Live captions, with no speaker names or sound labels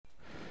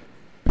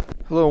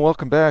Hello and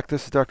welcome back.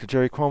 This is Dr.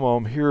 Jerry Cuomo.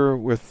 I'm here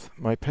with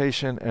my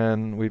patient,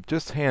 and we've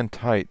just hand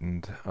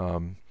tightened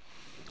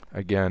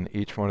again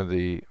each one of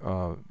these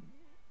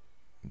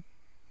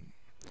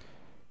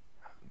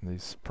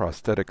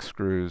prosthetic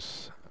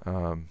screws.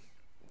 It's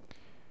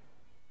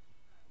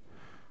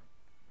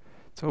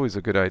always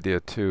a good idea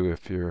too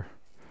if you're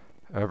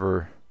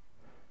ever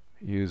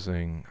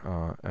using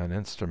an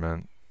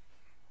instrument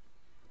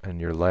in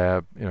your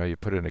lab. You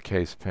put it in a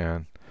case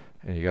pan,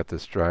 and you got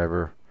this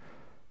driver,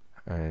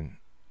 and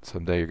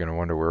someday you're going to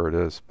wonder where it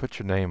is. Put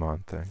your name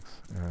on things.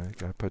 You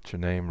got to put your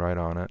name right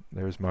on it.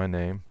 There's my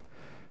name.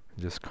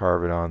 Just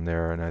carve it on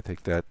there, and I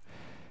think that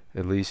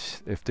at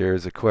least if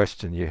there's a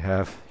question you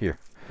have here,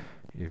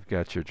 you've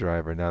got your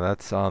driver. Now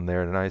that's on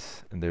there,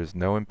 nice, and there's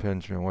no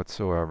impingement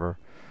whatsoever.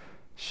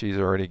 She's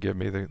already given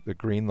me the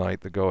green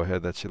light, the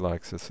go-ahead that she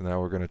likes it. So now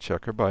we're going to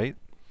check her bite.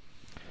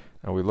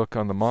 Now we look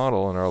on the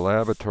model, and our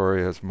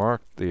laboratory has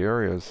marked the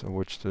areas in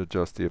which to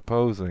adjust the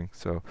opposing.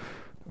 So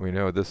we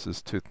know this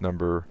is tooth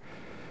number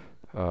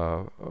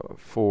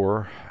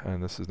 4,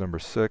 and this is number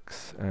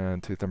 6,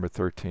 and tooth number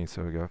 13.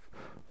 So we got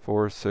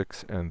 4,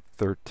 6, and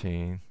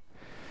 13.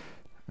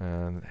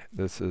 And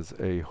this is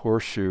a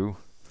horseshoe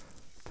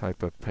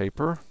type of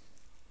paper.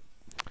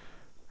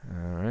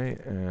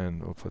 Alright,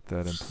 and we'll put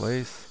that in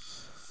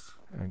place.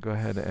 And go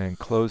ahead and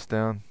close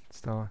down,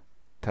 Stella.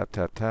 Tap,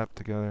 tap, tap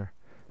together,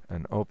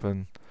 and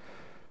open.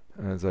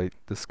 As I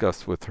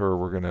discussed with her,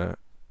 we're going to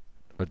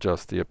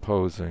adjust the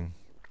opposing.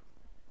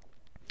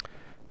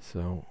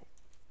 So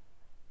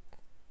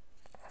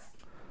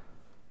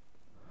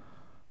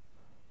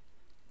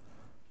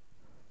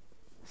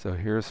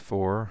here's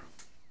 4.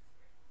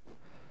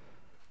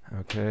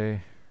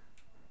 Okay,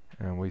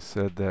 and we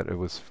said that it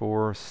was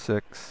 4,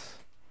 6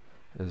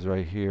 is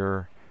right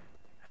here,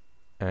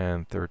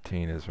 and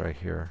 13 is right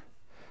here.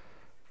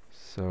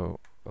 So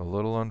a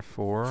little on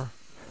 4.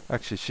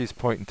 Actually, she's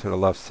pointing to the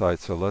left side,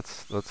 so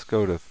let's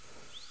go to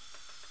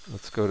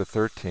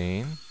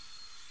 13.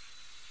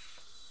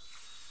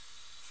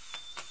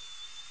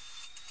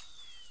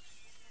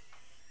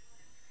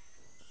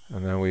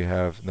 And then we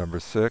have number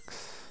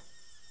 6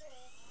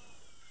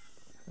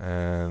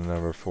 and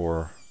number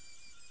 4.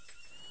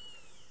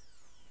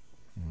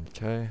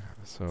 Okay,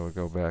 so we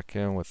go back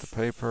in with the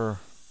paper.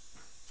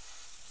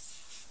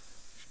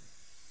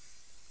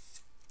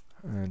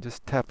 And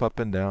just tap up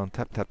and down,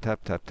 tap, tap,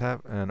 tap, tap,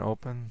 tap, and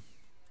open.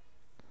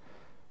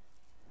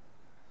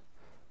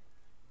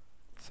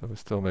 So we're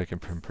still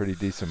making some pretty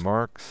decent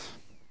marks.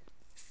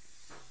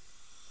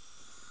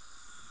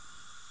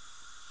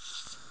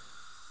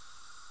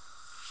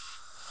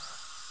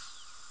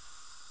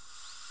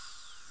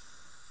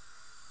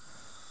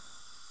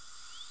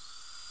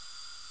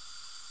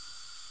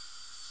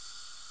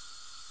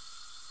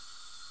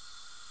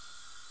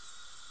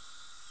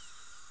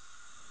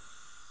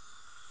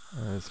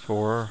 There's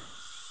 4.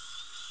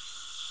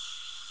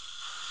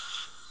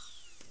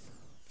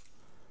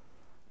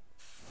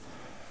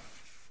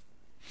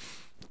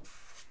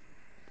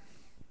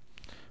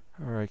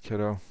 All right,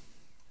 kiddo.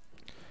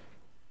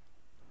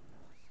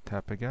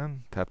 Tap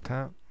again. Tap,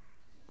 tap.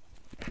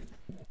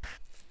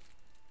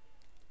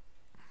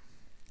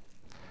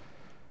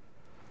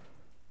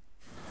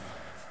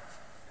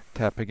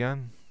 Tap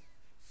again.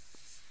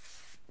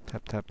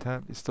 Tap, tap,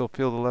 tap. You still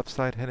feel the left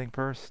side hitting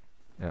first?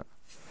 Yeah.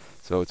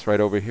 So it's right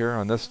over here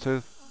on this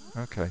tooth?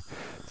 Okay.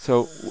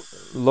 So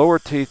lower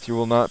teeth you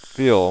will not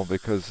feel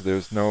because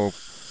there's no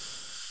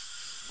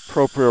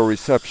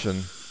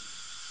proprioception.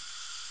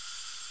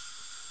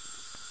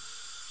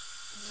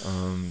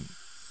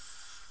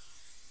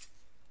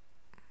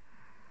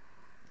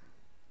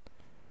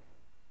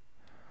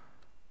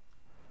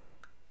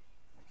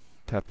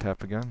 Tap,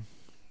 tap again.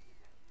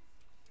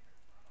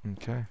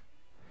 Okay.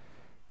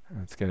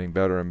 It's getting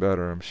better and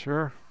better, I'm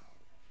sure.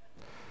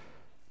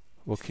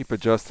 We'll keep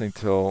adjusting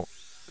till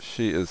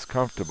she is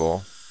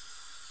comfortable.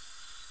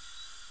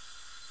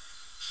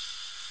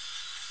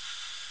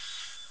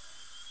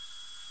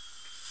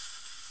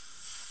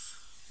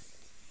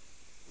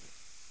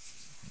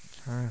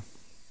 Okay.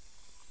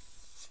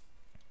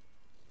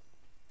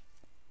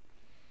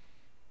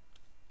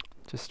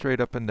 Just straight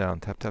up and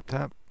down. Tap, tap,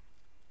 tap.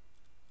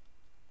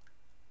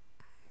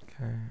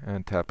 Okay,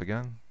 and tap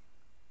again.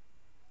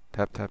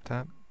 Tap, tap,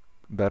 tap.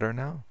 Better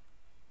now?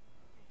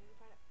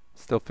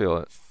 Still feel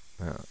it.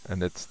 Yeah.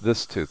 And it's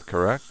this tooth,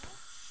 correct?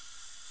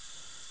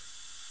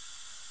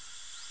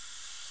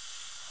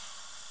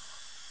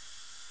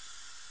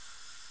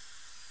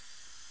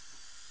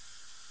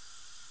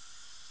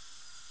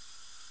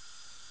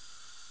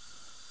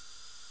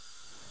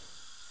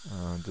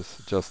 Just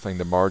adjusting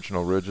the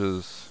marginal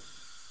ridges.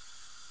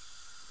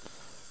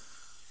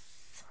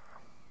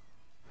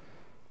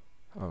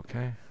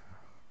 Okay.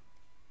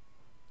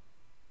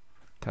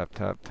 Tap,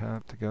 tap,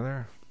 tap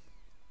together.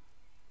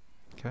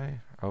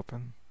 Okay,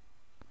 open.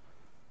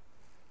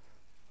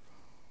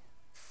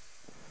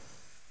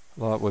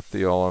 A lot with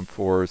the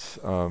all-on-4s.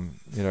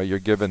 You're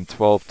given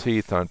 12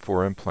 teeth on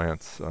 4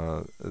 implants.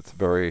 It's a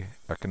very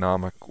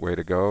economic way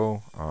to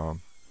go.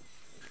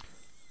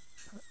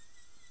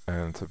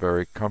 and it's a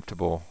very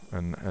comfortable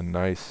and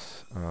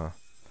nice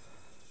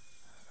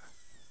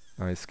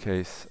nice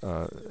case.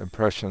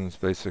 Impressions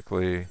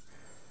basically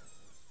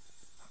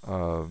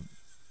are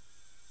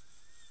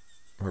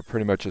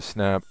pretty much a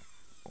snap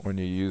when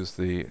you use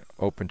the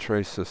open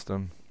tray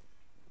system.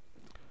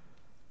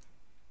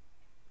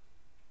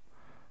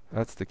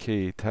 That's the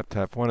key. Tap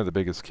tap. One of the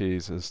biggest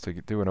keys is to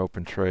do an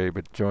open tray,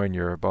 but join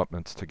your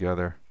abutments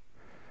together.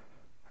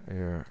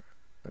 A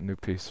new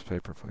piece of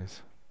paper,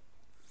 please.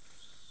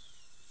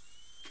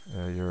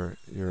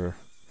 Your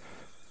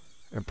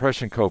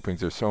impression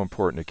copings are so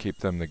important to keep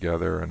them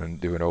together and then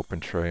do an open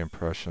tray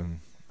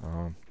impression.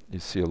 You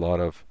see a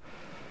lot of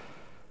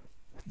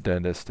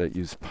dentists that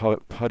use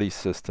putty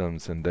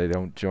systems and they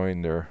don't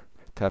join their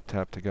tap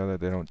tap together.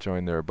 They don't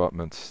join their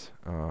abutments,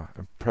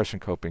 impression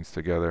copings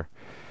together,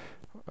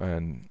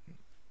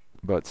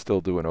 but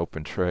still do an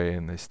open tray,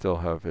 and they still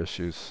have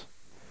issues.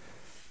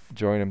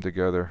 Join them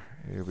together.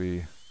 You'll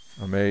be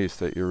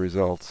amazed at your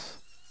results.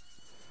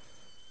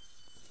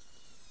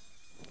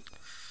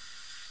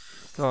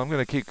 So I'm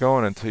going to keep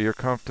going until you're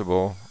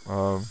comfortable.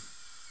 Then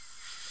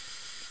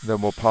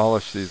we'll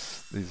polish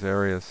these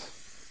areas.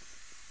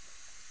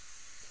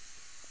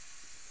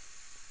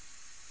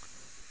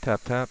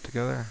 Tap tap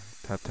together.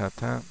 Tap tap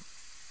tap.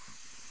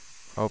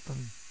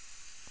 Open.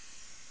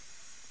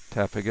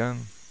 Tap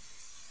again.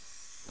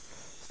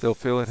 Still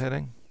feel it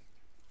hitting?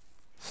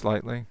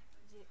 Slightly?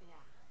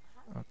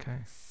 Okay.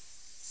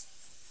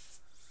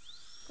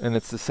 And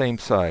it's the same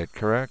side,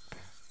 correct?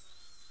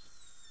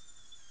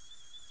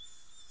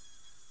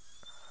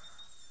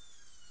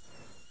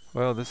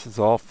 Well, this is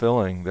all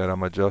filling that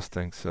I'm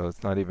adjusting, so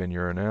it's not even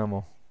your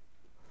enamel.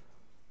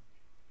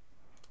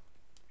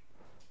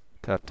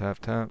 Tap, tap,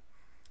 tap.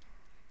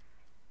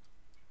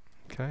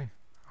 Okay,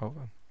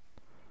 open.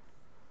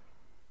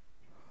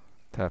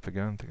 Tap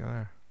again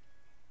together.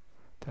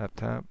 Tap,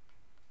 tap.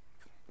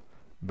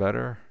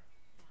 Better.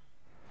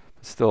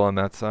 Still on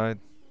that side.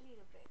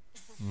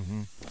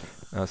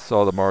 I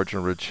saw the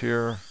marginal ridge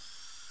here.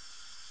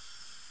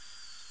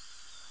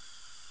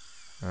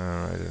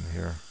 Right in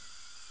here.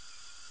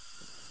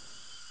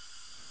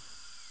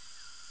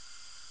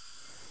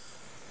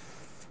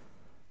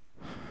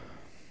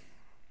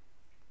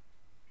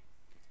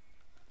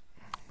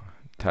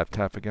 Tap,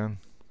 tap again.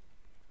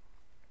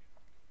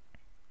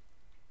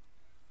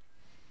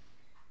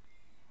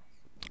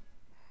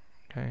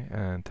 Okay,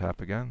 and tap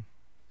again.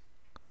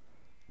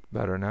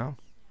 Better now.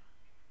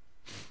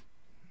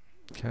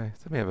 Okay,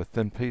 so we have a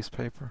thin piece of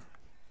paper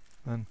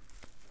then.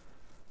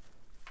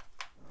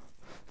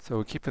 So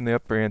we're keeping the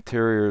upper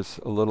anteriors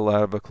a little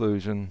out of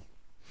occlusion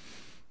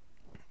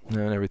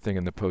and everything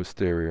in the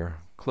posterior.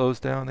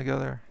 Close down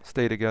together,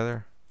 stay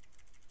together.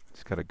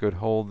 Just got a good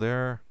hold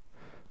there.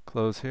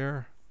 Close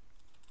here.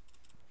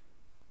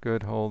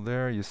 Good hold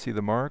there. You see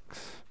the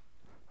marks?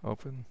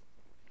 Open.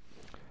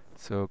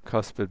 So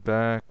cuspid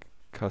back,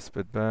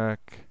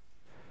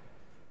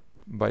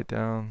 bite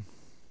down.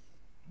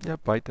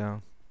 Yep, bite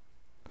down.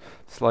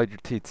 Slide your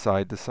teeth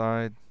side to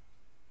side.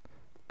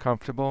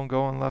 Comfortable and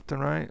going left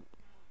and right?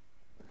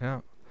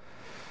 Yeah.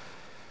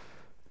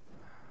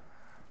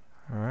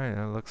 Alright,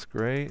 that looks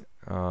great.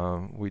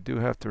 We do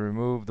have to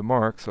remove the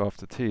marks off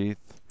the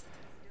teeth.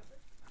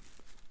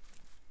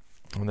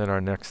 And then our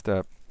next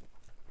step,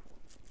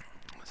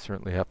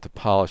 certainly have to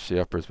polish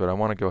the uppers, but I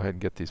want to go ahead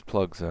and get these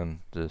plugs in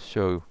to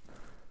show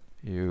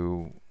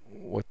you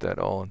what that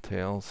all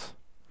entails.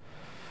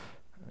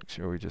 Make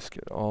sure we just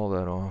get all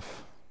that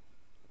off.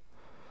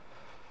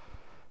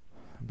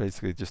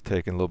 Basically just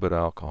taking a little bit of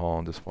alcohol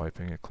and just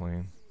wiping it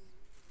clean.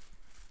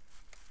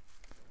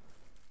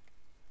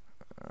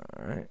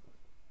 Alright.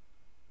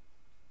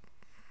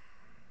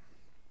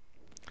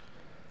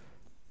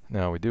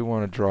 Now we do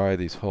want to dry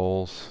these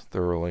holes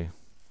thoroughly.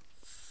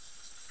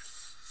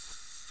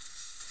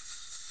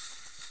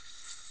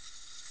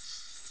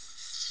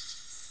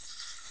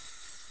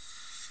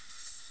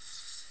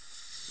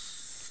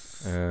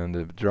 And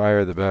the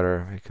drier the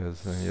better,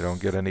 because then you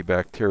don't get any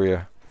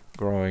bacteria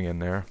growing in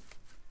there.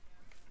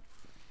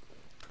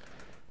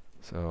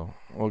 So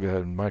we'll go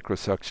ahead and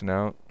microsuction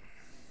out.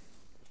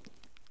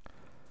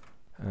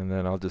 And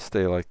then I'll just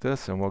stay like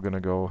this, and we're going to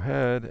go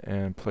ahead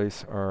and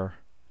place our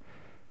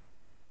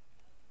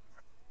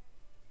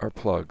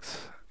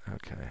plugs.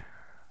 Okay.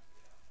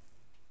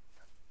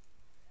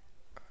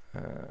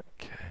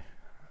 Okay.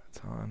 It's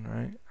on,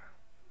 right?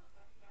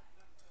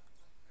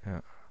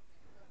 Yeah.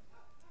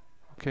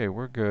 Okay,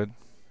 we're good.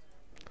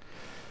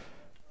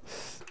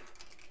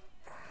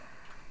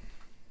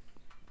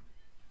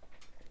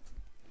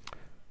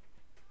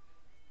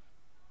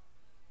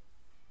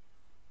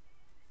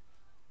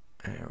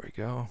 There we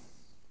go.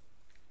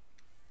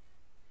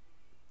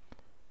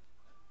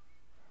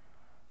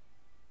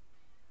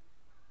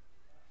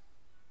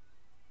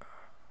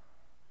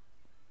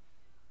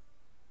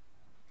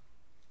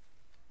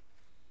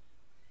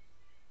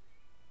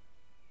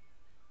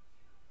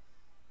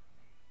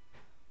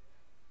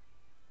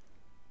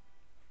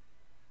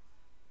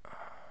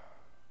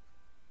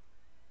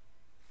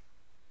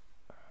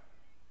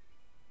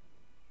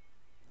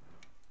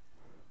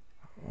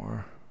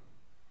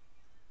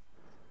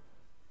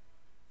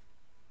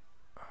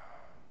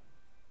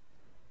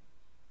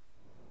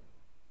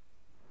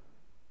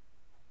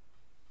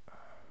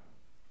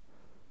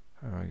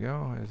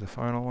 the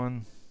final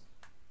one.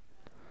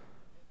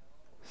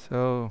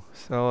 So,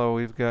 Stella,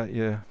 we've got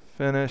you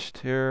finished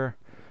here.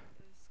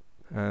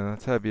 And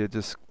let's have you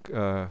just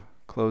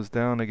close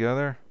down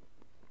together.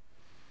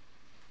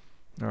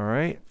 All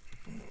right.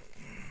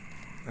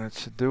 That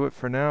should do it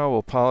for now.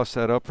 We'll polish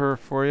that upper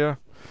for you.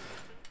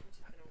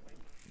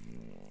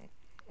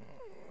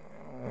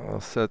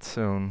 I'll set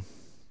soon.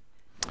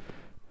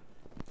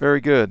 Very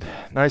good.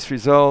 Nice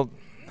result.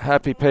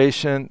 Happy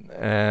patient.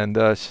 And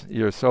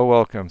you're so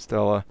welcome,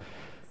 Stella.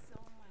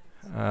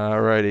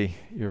 All righty.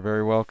 You're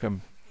very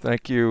welcome.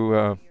 Thank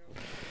you.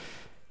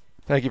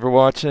 Thank you for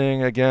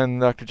watching. Again,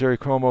 Dr. Jerry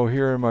Cuomo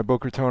here in my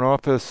Boca Raton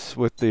office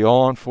with the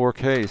All-on-4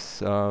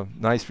 case.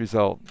 Nice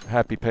result.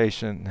 Happy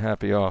patient,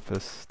 happy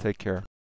office. Take care.